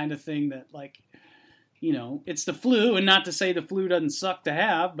not the kind of thing that it's the flu, and not to say the flu doesn't suck to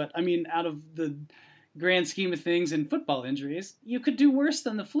have, but I mean, out of the grand scheme of things in football injuries, you could do worse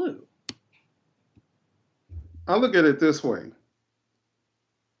than the flu. I look at it this way.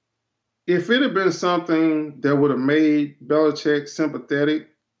 If it had been something that would have made Belichick sympathetic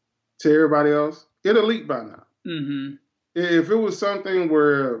to everybody else, it'd have leaked by now. Mm-hmm. If it was something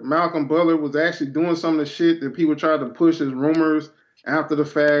where Malcolm Butler was actually doing some of the shit that people tried to push as rumors after the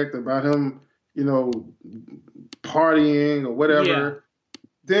fact about him, partying or whatever,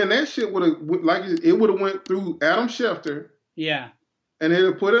 then that shit would have, it would have went through Adam Schefter. Yeah. And they'd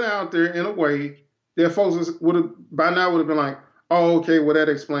have put it out there in a way that folks would have, by now would have been like, oh, okay, well, that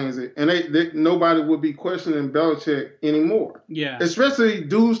explains it. And nobody would be questioning Belichick anymore. Yeah. Especially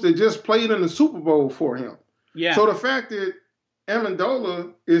dudes that just played in the Super Bowl for him. Yeah. So the fact that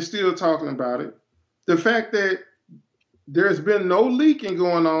Amendola is still talking about it, the fact that there's been no leaking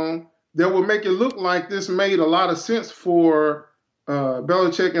going on that would make it look like this made a lot of sense for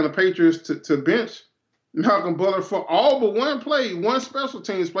Belichick and the Patriots to bench Malcolm Butler for all but one play, one special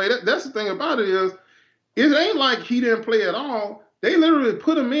teams play. That's the thing about it is, it ain't like he didn't play at all. They literally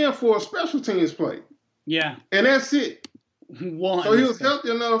put him in for a special teams play. Yeah. And that's it. So he was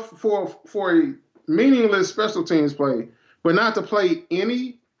healthy enough for a meaningless special teams play, but not to play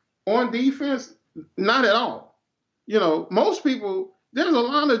any on defense, not at all. Most people, there's a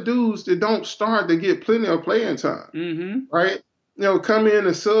lot of dudes that don't start to get plenty of playing time, right? Come in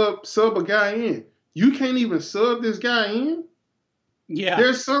and sub a guy in. You can't even sub this guy in? Yeah.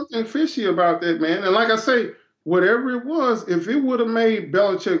 There's something fishy about that, man. And like I say, whatever it was, if it would have made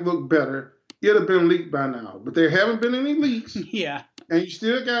Belichick look better, it'd have been leaked by now. But there haven't been any leaks. Yeah. And you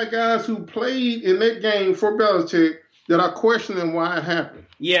still got guys who played in that game for Belichick that are questioning why it happened.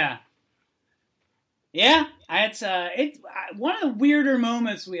 Yeah. Yeah. It's one of the weirder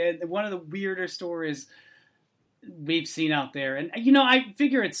moments we had, one of the weirder stories we've seen out there. And, I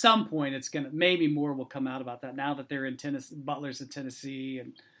figure at some point maybe more will come out about that now that they're in Tennessee, Butler's in Tennessee.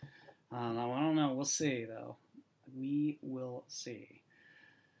 And I don't know. We'll see, though. We will see.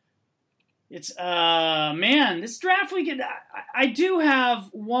 It's, man, this draft weekend, I do have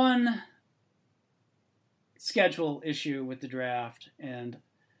one schedule issue with the draft, and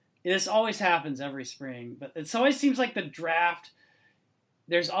this always happens every spring, but it always seems like the draft,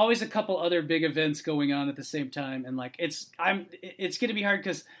 there's always a couple other big events going on at the same time, and it's going to be hard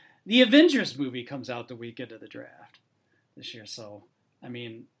because the Avengers movie comes out the weekend of the draft this year, so, I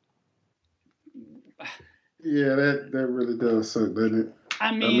mean... Yeah, that really does suck, doesn't it?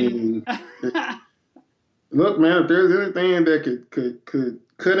 I mean look, man, if there's anything that could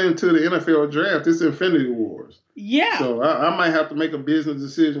cut into the NFL draft, it's Infinity Wars. Yeah. So I might have to make a business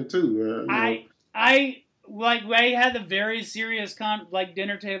decision too. I had a very serious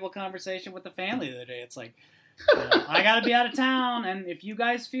dinner table conversation with the family the other day. It's like, I got to be out of town, and if you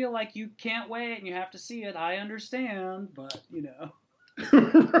guys feel like you can't wait and you have to see it, I understand. But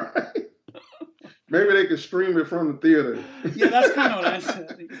Right. Maybe they could stream it from the theater. Yeah, that's kind of what I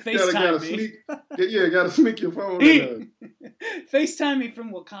said. FaceTime me. Got to sneak your phone in there. FaceTime me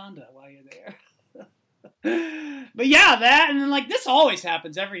from Wakanda while you're there. But yeah, that, and then this always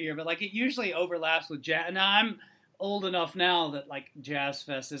happens every year, but it usually overlaps with jazz. Now I'm old enough now that Jazz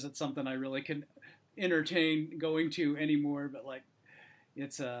Fest isn't something I really can entertain going to anymore, but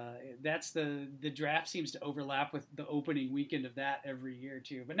it's that's the draft seems to overlap with the opening weekend of that every year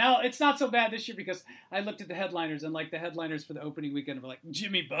too. But now it's not so bad this year because I looked at the headliners, and the headliners for the opening weekend were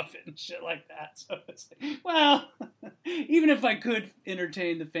Jimmy Buffett and shit like that. So it's well, Even if I could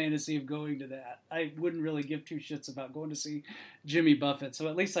entertain the fantasy of going to that, I wouldn't really give two shits about going to see Jimmy Buffett. So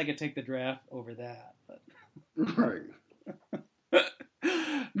at least I could take the draft over that. But. Right.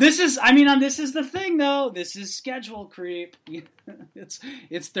 This is the thing though. This is schedule creep.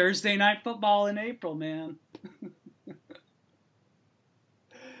 It's Thursday night football in April, man.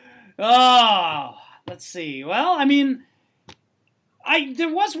 Oh, let's see. Well, I mean,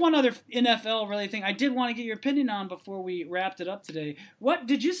 there was one other NFL really thing I did want to get your opinion on before we wrapped it up today. What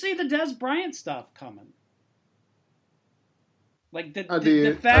did you see the Dez Bryant stuff coming? Like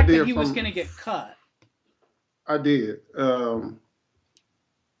the fact that he was going to get cut. I did.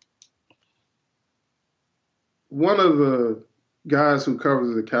 One of the guys who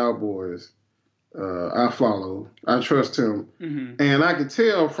covers the Cowboys, I follow. I trust him. Mm-hmm. And I could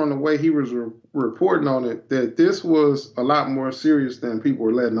tell from the way he was reporting on it that this was a lot more serious than people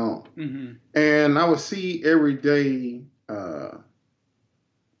were letting on. Mm-hmm. And I would see every day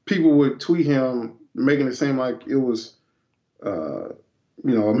people would tweet him, making it seem like it was, a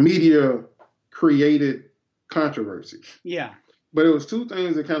media-created controversy. Yeah. But it was two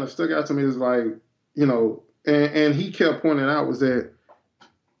things that kind of stuck out to me. It was like, and he kept pointing out was that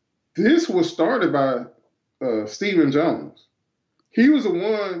this was started by Stephen Jones. He was the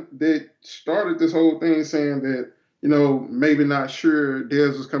one that started this whole thing saying that, maybe not sure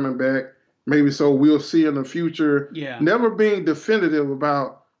Dez was coming back. Maybe so we'll see in the future. Yeah. Never being definitive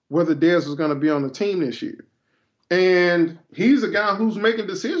about whether Dez was going to be on the team this year. And he's a guy who's making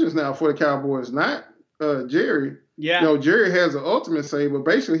decisions now for the Cowboys, not Jerry. Yeah. Jerry has the ultimate say, but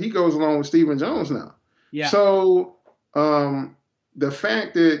basically he goes along with Stephen Jones now. Yeah. So the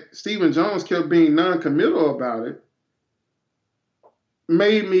fact that Stephen Jones kept being non-committal about it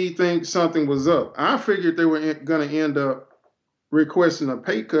made me think something was up. I figured they were going to end up requesting a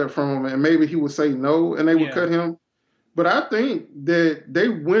pay cut from him, and maybe he would say no, and they would cut him. But I think that they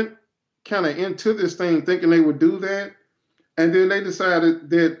went kind of into this thing thinking they would do that, and then they decided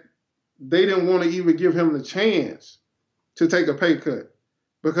that they didn't want to even give him the chance to take a pay cut.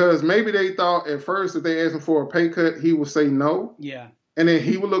 Because maybe they thought at first that they asked him for a pay cut, he would say no. Yeah. And then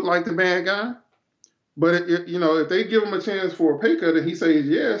he would look like the bad guy. But, if they give him a chance for a pay cut and he says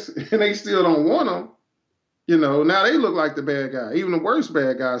yes, and they still don't want him, now they look like the bad guy, even the worst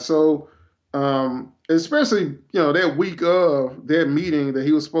bad guy. So, especially, that week of that meeting that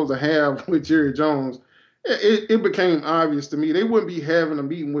he was supposed to have with Jerry Jones, it became obvious to me they wouldn't be having a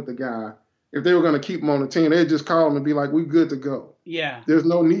meeting with the guy if they were going to keep him on the team. They'd just call him and be like, we're good to go. Yeah. There's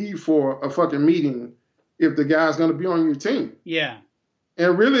no need for a fucking meeting if the guy's going to be on your team. Yeah.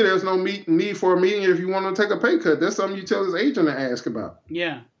 And really, there's no need for a meeting if you want to take a pay cut. That's something you tell his agent to ask about.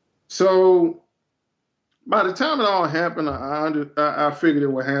 Yeah. So by the time it all happened, I figured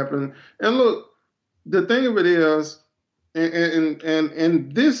it would happen. And look, the thing of it is,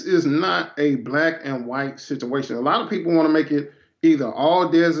 and this is not a black and white situation. A lot of people want to make it either all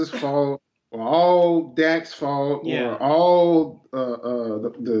Dez's fault or all Dak's fault or all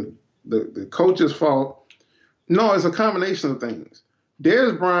the coach's fault. No, it's a combination of things.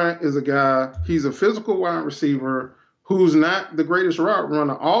 Dez Bryant is a guy, he's a physical wide receiver who's not the greatest route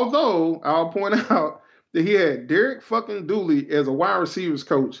runner, although I'll point out that he had Derek fucking Dooley as a wide receivers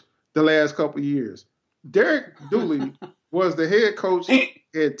coach the last couple of years. Derek Dooley was the head coach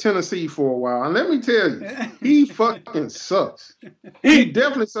at Tennessee for a while. And let me tell you, he fucking sucks. He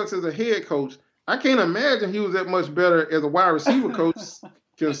definitely sucks as a head coach. I can't imagine he was that much better as a wide receiver coach,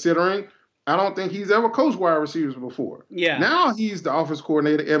 considering I don't think he's ever coached wide receivers before. Yeah. Now he's the offense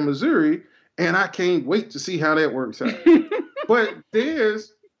coordinator at Missouri, and I can't wait to see how that works out. But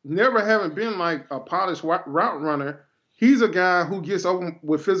Dez, never having been like a polished route runner, he's a guy who gets open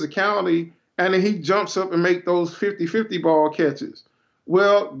with physicality, and then he jumps up and make those 50-50 ball catches.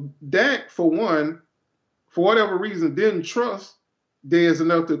 Well, Dak, for one, for whatever reason, didn't trust Dez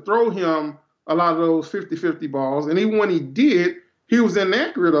enough to throw him a lot of those 50-50 balls. And even when he did, he was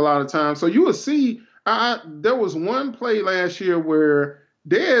inaccurate a lot of times. So you will see, there was one play last year where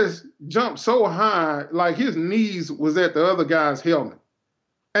Dez jumped so high, like his knees was at the other guy's helmet.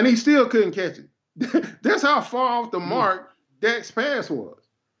 And he still couldn't catch it. That's how far off the mark Dak's pass was.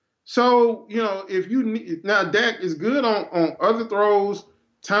 So, if you need, now Dak is good on other throws,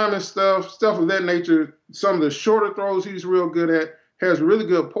 timing stuff of that nature. Some of the shorter throws he's real good at, has really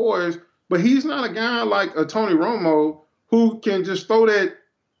good poise, but he's not a guy like a Tony Romo who can just throw that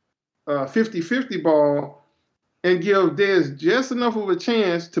 50-50 ball and give Dez just enough of a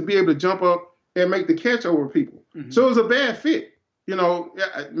chance to be able to jump up and make the catch over people. Mm-hmm. So it was a bad fit.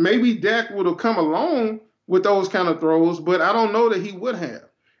 Maybe Dak would have come along with those kind of throws, but I don't know that he would have.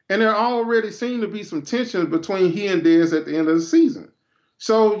 And there already seemed to be some tension between he and Dez at the end of the season.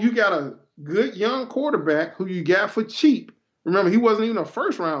 So you got a good young quarterback who you got for cheap. Remember, he wasn't even a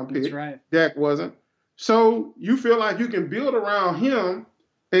first-round pick. That's right. Dak wasn't. So you feel like you can build around him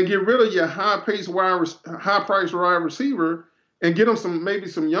and get rid of your high-priced wide receiver and get him maybe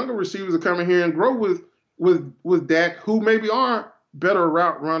some younger receivers to come in here and grow with Dak, who maybe are better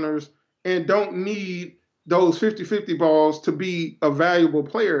route runners and don't need those 50-50 balls to be a valuable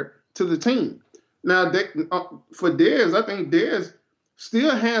player to the team. Now, for Dez, I think Dez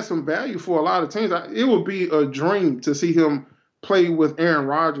still has some value for a lot of teams. It would be a dream to see him play with Aaron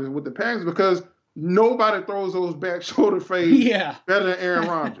Rodgers with the Packers because nobody throws those back shoulder fades better than Aaron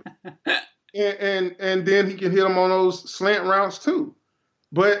Rodgers. and then he can hit them on those slant routes too.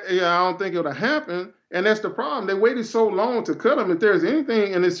 But I don't think it'll happen. And that's the problem. They waited so long to cut him. If there's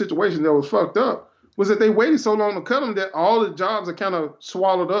anything in this situation that was fucked up, was that they waited so long to cut him that all the jobs are kind of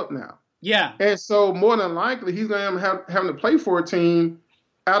swallowed up now. Yeah. And so more than likely, he's going to having to play for a team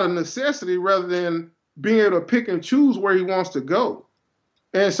out of necessity rather than being able to pick and choose where he wants to go.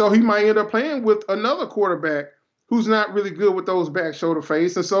 And so he might end up playing with another quarterback who's not really good with those back shoulder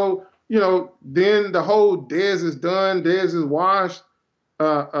fades. And so, then the whole Dez is done, Dez is washed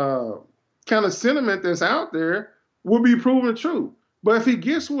kind of sentiment that's out there will be proven true. But if he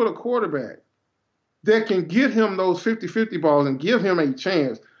gets with a quarterback that can get him those 50-50 balls and give him a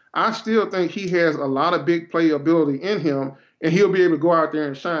chance, I still think he has a lot of big play ability in him, and he'll be able to go out there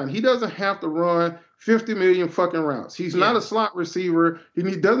and shine. He doesn't have to run 50 million fucking routes. He's not a slot receiver. He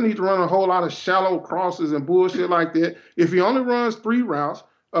doesn't need to run a whole lot of shallow crosses and bullshit like that. If he only runs 3 routes,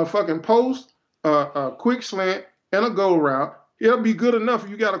 a fucking post, a quick slant, and a go route, it'll be good enough if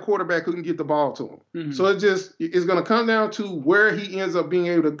you got a quarterback who can get the ball to him. Mm-hmm. So it's going to come down to where he ends up being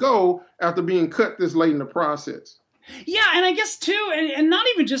able to go after being cut this late in the process. Yeah, and I guess, too, and not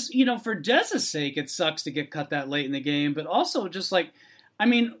even just, for Dez's sake, it sucks to get cut that late in the game, but also just now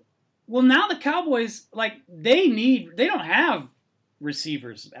the Cowboys, they don't have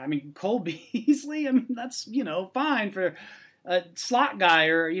receivers. Cole Beasley, that's, fine for a slot guy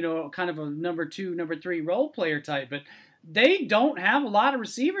or, kind of a number 2, number 3 role player type, but they don't have a lot of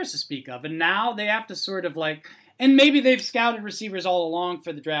receivers to speak of, and now they have to sort of and maybe they've scouted receivers all along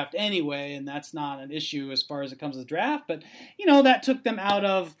for the draft anyway, and that's not an issue as far as it comes to the draft. But, that took them out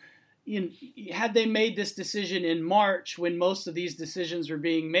of, had they made this decision in March when most of these decisions were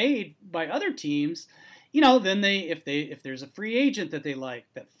being made by other teams, then if there's a free agent that they like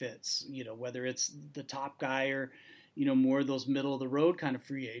that fits, whether it's the top guy or, more of those middle of the road kind of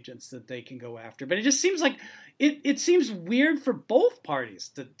free agents that they can go after. But it just seems like it seems weird for both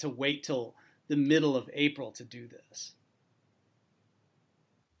parties to wait till the middle of April to do this.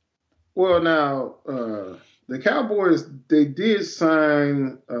 Well, now, the Cowboys, they did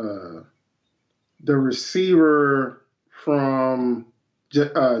sign the receiver from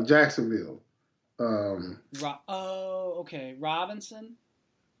Jacksonville. Okay. Robinson?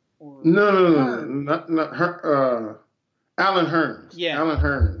 Or No. Not her, Alan Hearns. Yeah. Alan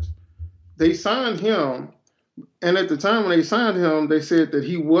Hearns. They signed him. And at the time when they signed him, they said that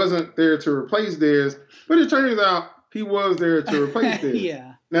he wasn't there to replace Dez, but it turns out he was there to replace Dez.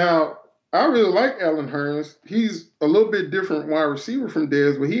 Yeah. Now, I really like Alan Hearns. He's a little bit different wide receiver from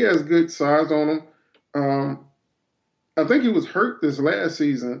Dez, but he has good size on him. I think he was hurt this last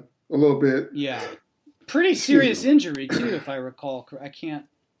season a little bit. Yeah. Pretty serious injury, too, if I recall. I can't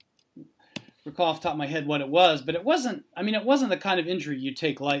recall off the top of my head what it was, but it wasn't the kind of injury you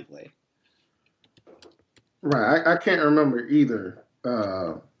take lightly. Right, I can't remember either.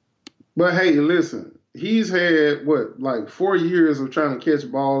 But hey, listen, he's had 4 years of trying to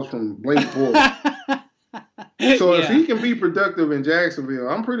catch balls from Blake Bortles. So if he can be productive in Jacksonville,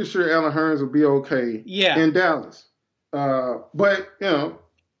 I'm pretty sure Alan Hearns will be okay in Dallas. But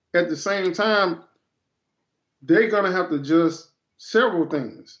at the same time, they're gonna have to adjust several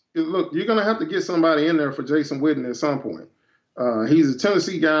things. Look, you're gonna have to get somebody in there for Jason Witten at some point. He's a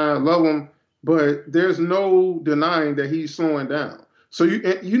Tennessee guy, love him. But there's no denying that he's slowing down. So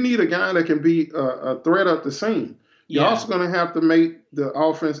you need a guy that can be a threat up the seam. You're also going to have to make the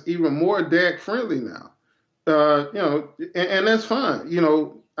offense even more Dak friendly now. And that's fine.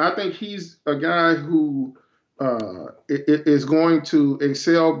 I think he's a guy who is going to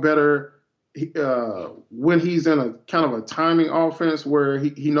excel better when he's in a kind of a timing offense where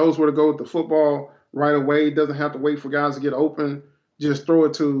he knows where to go with the football right away. He doesn't have to wait for guys to get open. Just throw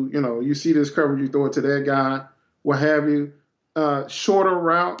it to, you see this coverage, you throw it to that guy, what have you. Shorter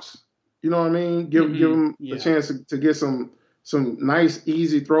routes, you know what I mean? Give him a chance to get some nice,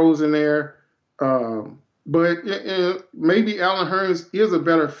 easy throws in there. But maybe Allen Hurns is a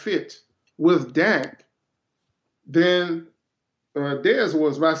better fit with Dak than Dez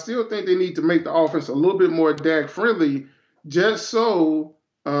was. But I still think they need to make the offense a little bit more Dak friendly, just so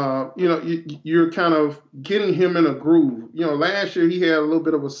you're kind of getting him in a groove. Last year he had a little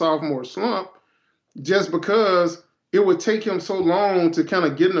bit of a sophomore slump, just because it would take him so long to kind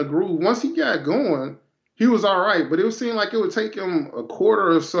of get in a groove. Once he got going, he was all right, but it would seem like it would take him a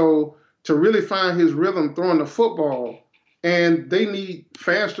quarter or so to really find his rhythm throwing the football. And they need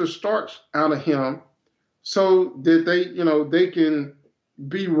faster starts out of him so that they can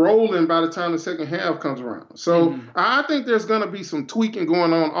be rolling by the time the second half comes around. So I think there's going to be some tweaking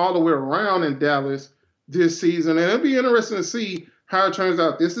going on all the way around in Dallas this season. And it'll be interesting to see how it turns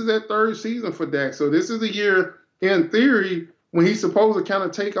out. This is that third season for Dak. So this is the year, in theory, when he's supposed to kind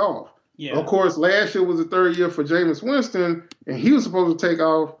of take off. Yeah. Of course, last year was the third year for Jameis Winston, and he was supposed to take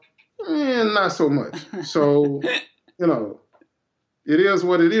off. Not so much. So, it is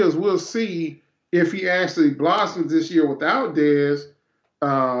what it is. We'll see if he actually blossoms this year without Dez,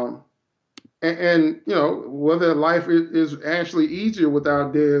 and whether life is actually easier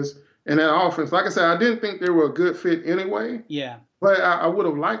without Dez and that offense. Like I said, I didn't think they were a good fit anyway. Yeah. But I would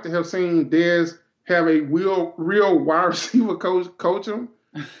have liked to have seen Dez have a real wide receiver coach him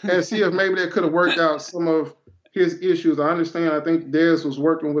and see if maybe that could have worked out some of his issues. I think Dez was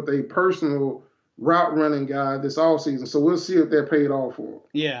working with a personal route running guy this offseason. So we'll see if that paid off for him.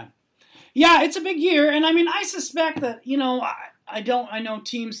 Yeah. Yeah, it's a big year. And I mean, I suspect that, I know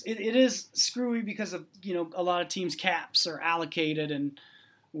teams, it is screwy because of, a lot of teams' caps are allocated and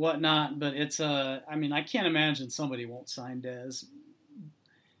whatnot. But it's, I can't imagine somebody won't sign Dez.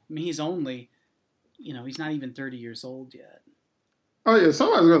 I mean, he's only, he's not even 30 years old yet. Oh, yeah,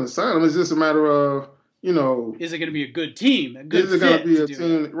 somebody's going to sign him. It's just a matter of, is it going to be a good team? Is it going to be a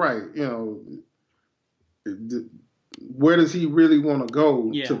team? Right. Where does he really want to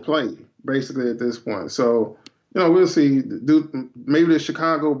go to play, basically, at this point? So, we'll see. Maybe the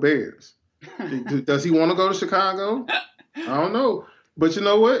Chicago Bears. Does he want to go to Chicago? I don't know. But you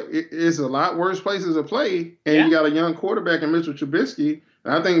know what? It's a lot worse places to play, and you got a young quarterback in Mitchell Trubisky.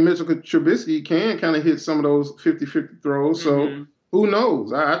 And I think Mitchell Trubisky can kind of hit some of those 50-50 throws. So who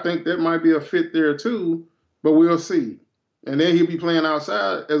knows? I think that might be a fit there too, but we'll see. And then he'll be playing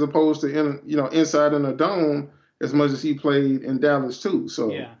outside as opposed to inside in a dome as much as he played in Dallas too.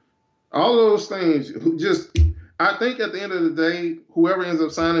 So all of those things, I think at the end of the day, whoever ends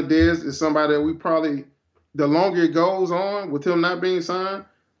up signing Dez is somebody that we probably, the longer it goes on with him not being signed,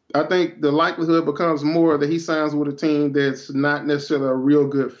 I think the likelihood becomes more that he signs with a team that's not necessarily a real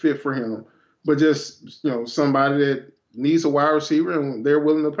good fit for him, but just, somebody that needs a wide receiver and they're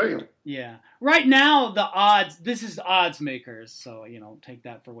willing to pay him. Yeah. Right now, this is odds makers, so, take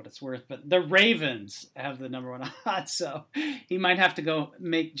that for what it's worth. But the Ravens have the number one odds, so he might have to go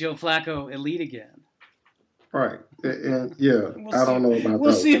make Joe Flacco elite again. Right. And I don't know about that.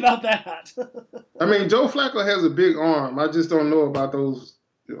 We'll see about that. I mean, Joe Flacco has a big arm. I just don't know about those,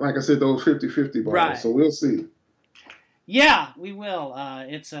 like I said, those 50-50 balls. Right. So we'll see. Yeah, we will.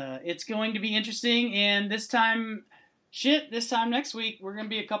 It's going to be interesting, and this time next week, we're going to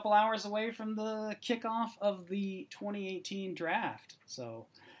be a couple hours away from the kickoff of the 2018 draft. So,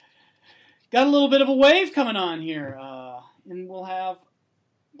 got a little bit of a wave coming on here, and we'll have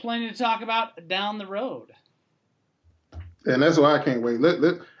plenty to talk about down the road. And that's why I can't wait.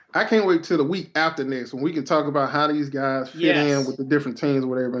 I can't wait till the week after next when we can talk about how these guys fit in with the different teams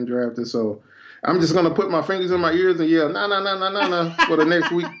where they've been drafted. So, I'm just going to put my fingers in my ears and yell, no, for the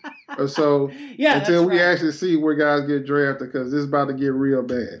next week or so until we actually see where guys get drafted, because it's about to get real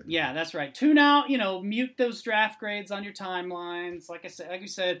bad. Yeah, that's right. Tune out, mute those draft grades on your timelines. Like you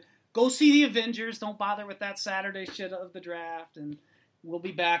said, go see the Avengers. Don't bother with that Saturday shit of the draft. And we'll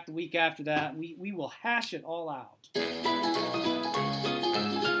be back the week after that. We will hash it all out.